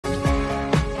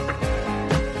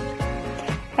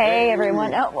Hey,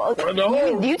 everyone. Oh, well,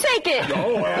 No. you take it. No,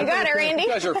 you got it, Randy. You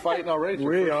guys are fighting already.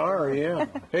 We are, yeah.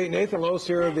 Hey, Nathan Lowe's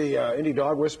here, the Indy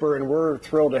Dog Whisperer, and we're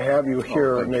thrilled to have you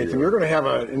here, Nathan. We're going to have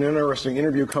an interesting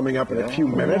interview coming up in a few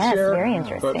minutes here. Very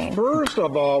interesting. But first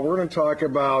of all, we're going to talk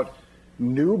about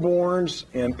newborns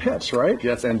and pets, right?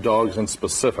 Yes, and dogs in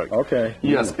specific. Okay.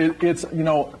 Yes, it's, you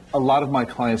know, a lot of my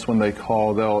clients when they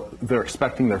call, they're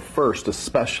expecting their first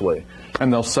especially,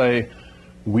 and they'll say,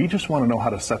 we just want to know how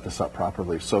to set this up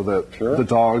properly so that the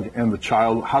dog and the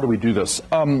child, how do we do this?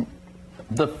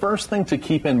 The first thing to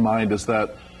keep in mind is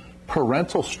that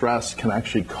parental stress can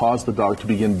actually cause the dog to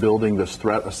begin building this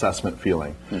threat assessment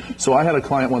feeling. So I had a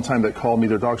client one time that called me,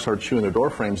 their dog started chewing their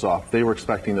door frames off. They were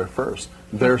expecting their first.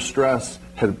 Their stress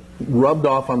had rubbed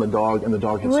off on the dog and the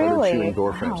dog had started chewing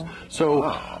door frames. So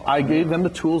I gave them the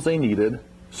tools they needed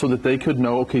so that they could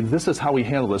know, okay, this is how we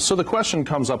handle this. So the question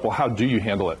comes up, well, how do you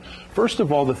handle it? First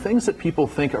of all, the things that people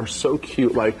think are so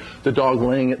cute, like the dog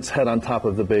laying its head on top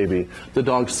of the baby, the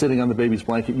dog sitting on the baby's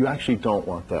blanket, you actually don't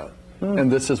want that.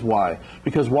 And this is why.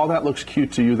 Because while that looks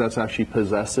cute to you, that's actually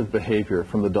possessive behavior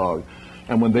from the dog.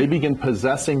 And when they begin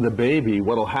possessing the baby,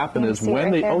 what'll happen is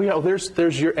when they,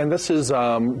 there's your, and this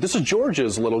is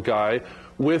George's little guy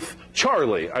with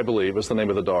Charlie, I believe is the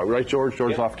name of the dog, right, George?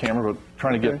 George's off camera, but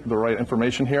trying to get the right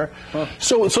information here.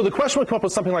 So the question would come up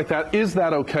with something like that, is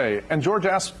that okay? And George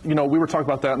asked, you know, we were talking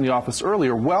about that in the office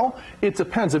earlier. Well, it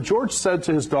depends. If George said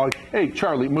to his dog, hey,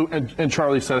 Charlie, move, and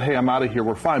Charlie said, hey, I'm out of here,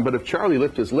 we're fine. But if Charlie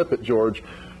lifted his lip at George,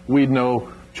 we'd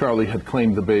know Charlie had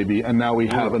claimed the baby, and now we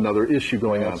have another issue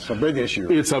going on. It's a big issue.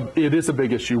 It is a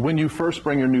big issue. When you first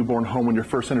bring your newborn home, when you're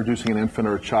first introducing an infant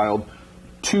or a child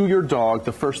to your dog,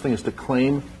 the first thing is to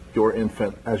claim your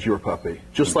infant as your puppy,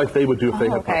 just like they would do if they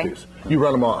had puppies. You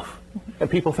run them off. And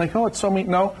people think, oh, it's so mean.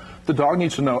 No, the dog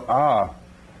needs to know,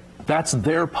 that's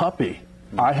their puppy.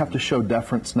 I have to show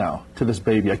deference now to this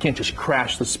baby. I can't just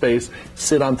crash the space,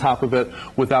 sit on top of it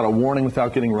without a warning,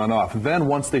 without getting run off. Then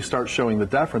once they start showing the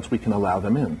deference, we can allow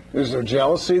them in. Is there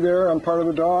jealousy there on part of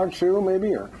the dog too,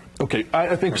 maybe? Or? Okay,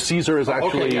 I think Caesar is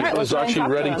actually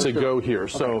ready to go here.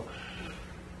 So,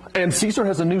 and Caesar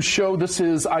has a new show. This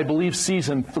is, I believe,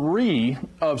 season 3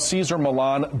 of Caesar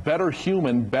Milan, Better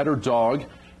Human, Better Dog.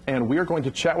 And we are going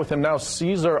to chat with him now.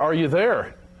 Caesar, are you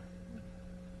there?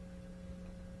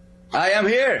 I am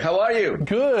here. How are you?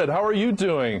 Good. How are you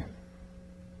doing?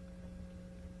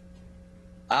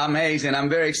 Amazing. I'm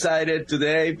very excited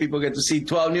today. People get to see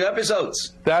 12 new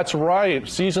episodes. That's right.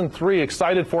 Season 3.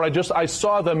 Excited for it. I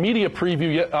saw the media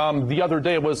preview the other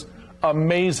day. It was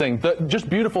amazing. Just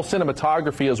beautiful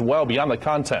cinematography as well beyond the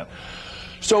content.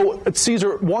 So,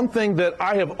 Caesar, one thing that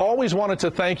I have always wanted to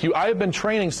thank you, I have been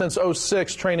training since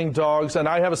 '06, training dogs, and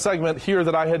I have a segment here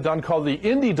that I had done called the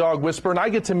Indy Dog Whisperer, and I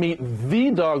get to meet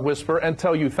the Dog Whisperer and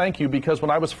tell you thank you, because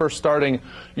when I was first starting,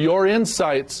 your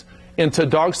insights into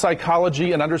dog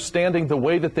psychology and understanding the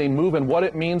way that they move and what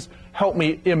it means helped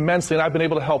me immensely, and I've been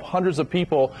able to help hundreds of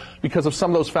people because of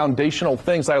some of those foundational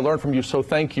things I learned from you, so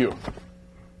thank you.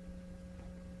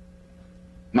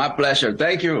 My pleasure.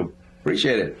 Thank you.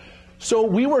 Appreciate it. So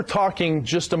we were talking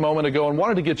just a moment ago and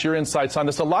wanted to get your insights on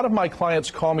this. A lot of my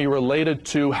clients call me related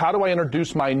to how do I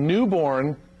introduce my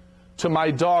newborn to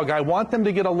my dog. I want them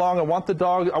to get along. I want the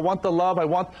dog. I want the love.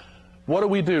 What do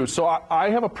we do? So I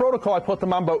have a protocol I put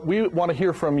them on, but we want to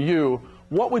hear from you.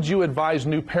 What would you advise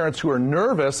new parents who are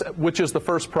nervous, which is the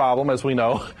first problem, as we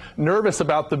know, nervous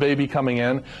about the baby coming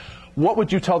in? What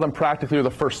would you tell them practically are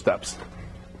the first steps?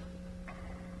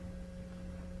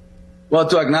 Well,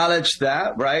 to acknowledge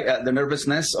that, right, the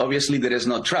nervousness, obviously there is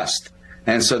no trust.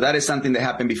 And so that is something that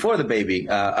happened before the baby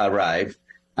arrived.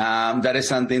 That is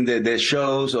something that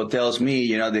shows or tells me,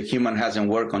 you know, the human hasn't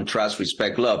worked on trust,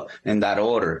 respect, love in that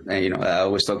order. And, you know, I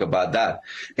always talk about that.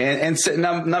 And so,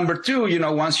 number 2, you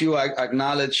know, once you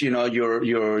acknowledge, you know,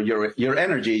 your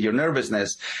energy, your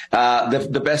nervousness,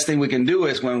 the best thing we can do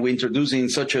is when we're introducing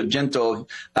such a gentle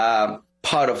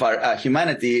part of our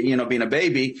humanity, you know, being a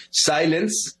baby,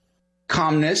 silence,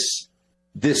 calmness,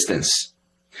 distance.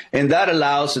 And that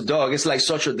allows the dog, it's like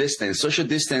social distance. Social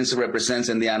distance represents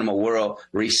in the animal world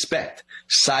respect.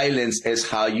 Silence is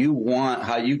how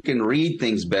you can read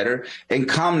things better. And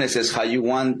calmness is how you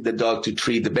want the dog to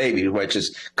treat the baby, which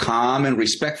is calm and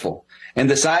respectful. And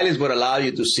the silence would allow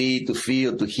you to see, to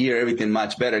feel, to hear everything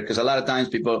much better. Because a lot of times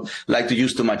people like to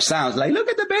use too much sounds, like, look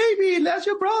at the baby, that's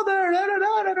your brother, da, da,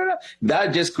 da, da, da.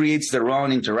 That just creates the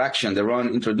wrong interaction, the wrong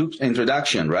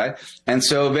introduction, right? And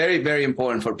so very, very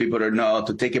important for people to know,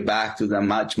 to take it back to the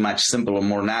much, much simpler,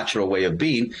 more natural way of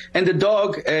being. And the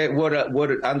dog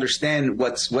would understand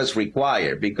what's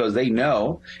required, because they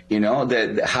know, you know,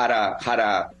 that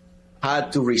how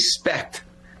to respect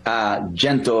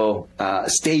gentle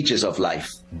stages of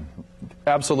life.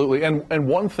 Absolutely. And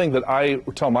one thing that I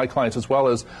tell my clients as well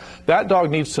is that dog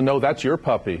needs to know that's your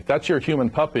puppy. That's your human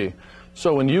puppy.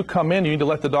 So when you come in, you need to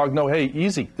let the dog know, hey,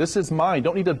 easy, this is mine. You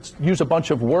don't need to use a bunch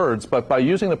of words, but by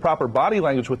using the proper body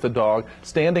language with the dog,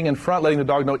 standing in front, letting the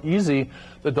dog know easy,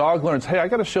 the dog learns, hey, I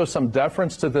got to show some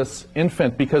deference to this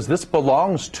infant because this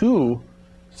belongs to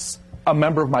a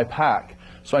member of my pack.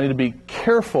 So I need to be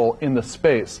careful in the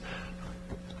space.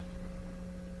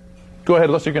 Go ahead,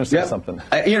 unless you're going to say something.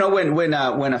 You know,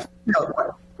 when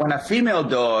a female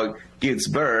dog gives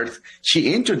birth,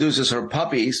 she introduces her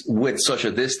puppies with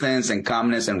social distance and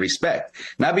calmness and respect.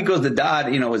 Not because the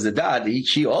dad, is the dad.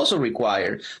 She also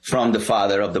required from the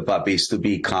father of the puppies to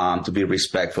be calm, to be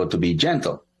respectful, to be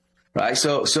gentle. Right.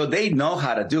 So they know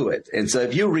how to do it. And so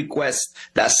if you request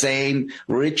that same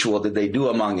ritual that they do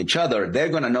among each other, they're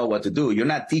going to know what to do. You're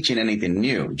not teaching anything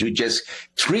new. You're just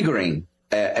triggering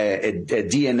a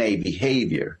DNA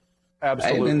behavior.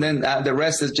 Absolutely. And then the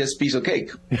rest is just piece of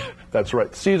cake. That's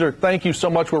right. Cesar, thank you so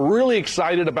much. We're really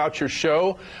excited about your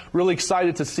show. Really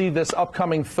excited to see this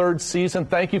upcoming third season.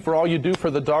 Thank you for all you do for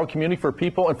the dog community, for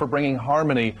people, and for bringing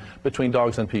harmony between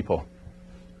dogs and people.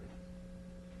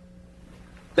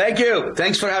 Thank you.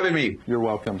 Thanks for having me. You're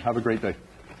welcome. Have a great day.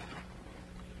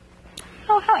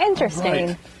 Oh, how interesting.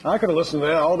 Right. I could have listened to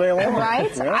that all day long.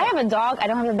 Right? Yeah. I have a dog. I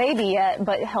don't have a baby yet,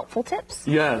 but helpful tips.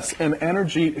 Yes, and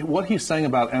energy, what he's saying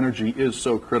about energy is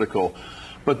so critical.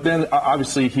 But then,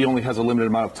 obviously, he only has a limited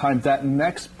amount of time. That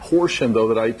next portion, though,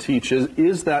 that I teach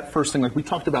is that first thing, like we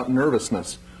talked about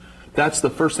nervousness. That's the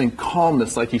first thing,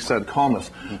 calmness, like he said,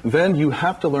 calmness. Then you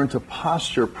have to learn to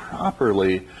posture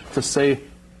properly to say,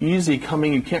 easy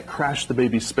coming, you can't crash the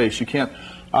baby's space. You can't,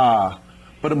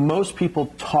 but most people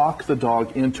talk the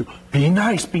dog into, be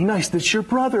nice, that's your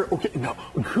brother. Okay, no,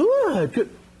 good.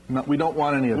 No, we don't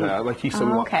want any of that. Like he said,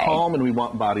 we want calm and we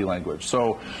want body language.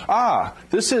 So,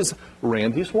 this is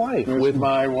Randy's wife. With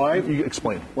my wife. You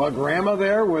explain. Well, Grandma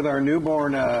there with our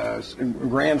newborn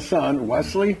grandson,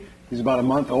 Wesley. He's about a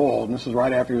month old, and this is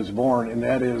right after he was born, and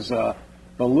that is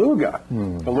Beluga.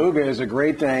 Beluga is a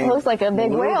great thing. It looks like a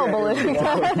big whale, Beluga.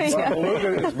 Well,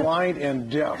 Beluga is blind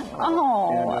and deaf.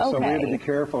 Oh, and, so we have to be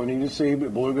careful. And you can see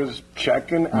Beluga's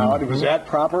checking out. Was that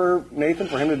proper, Nathan,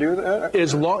 for him to do that?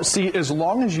 As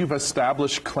long as you've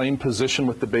established claim position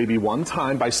with the baby one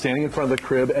time by standing in front of the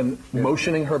crib and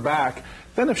motioning her back,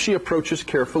 then if she approaches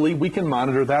carefully, we can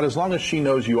monitor that. As long as she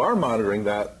knows you are monitoring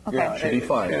that, she'll be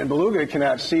fine. And Beluga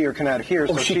cannot see or cannot hear.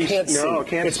 So she can't see. No,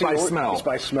 can't it's see. By smell. It's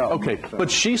by smell. Okay,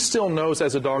 but she still knows,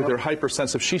 as a dog, they're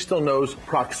hypersensitive. She still knows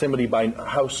proximity by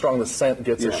how strong the scent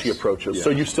gets as she approaches. Yes. So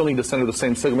you still need to send her the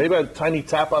same signal. Maybe a tiny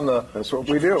tap on the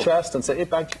chest and say, hey,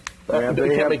 back.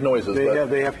 They can't make noises.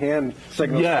 They have hand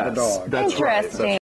signals for the dog. That's right. Interesting.